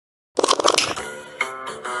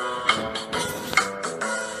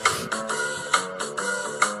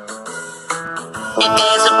If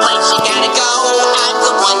there's a place you gotta go, I'm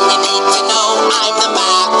the one you need to know. I'm the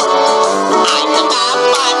map. I'm the map.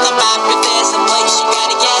 I'm the map. If there's a place you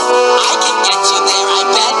gotta get, I can get you there, I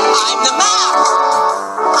bet. I'm the map.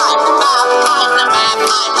 I'm the map. I'm the map.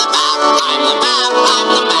 I'm the map. I'm the map. I'm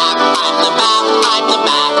the map. I'm the map. I'm the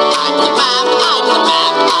map. I'm the map. I'm the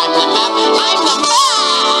map. I'm the map. I'm the map.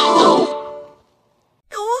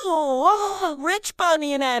 Rich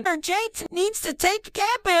Bunny and Enter Jade needs to take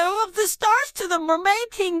Gabriel of the Stars to the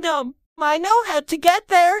Mermaid Kingdom. I know how to get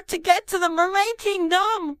there to get to the Mermaid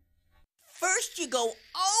Kingdom. First you go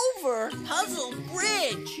over Puzzle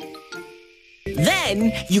Bridge.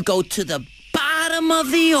 Then you go to the bottom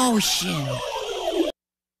of the ocean.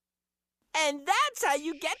 And that's how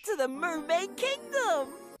you get to the Mermaid Kingdom.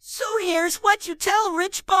 So here's what you tell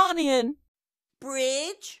Rich Bunny.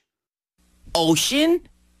 Bridge. Ocean.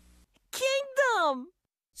 Kingdom.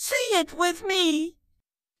 Say it with me.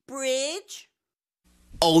 Bridge.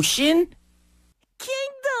 Ocean.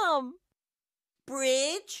 Kingdom.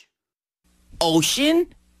 Bridge.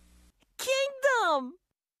 Ocean. Kingdom.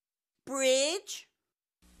 Bridge.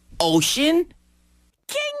 Ocean.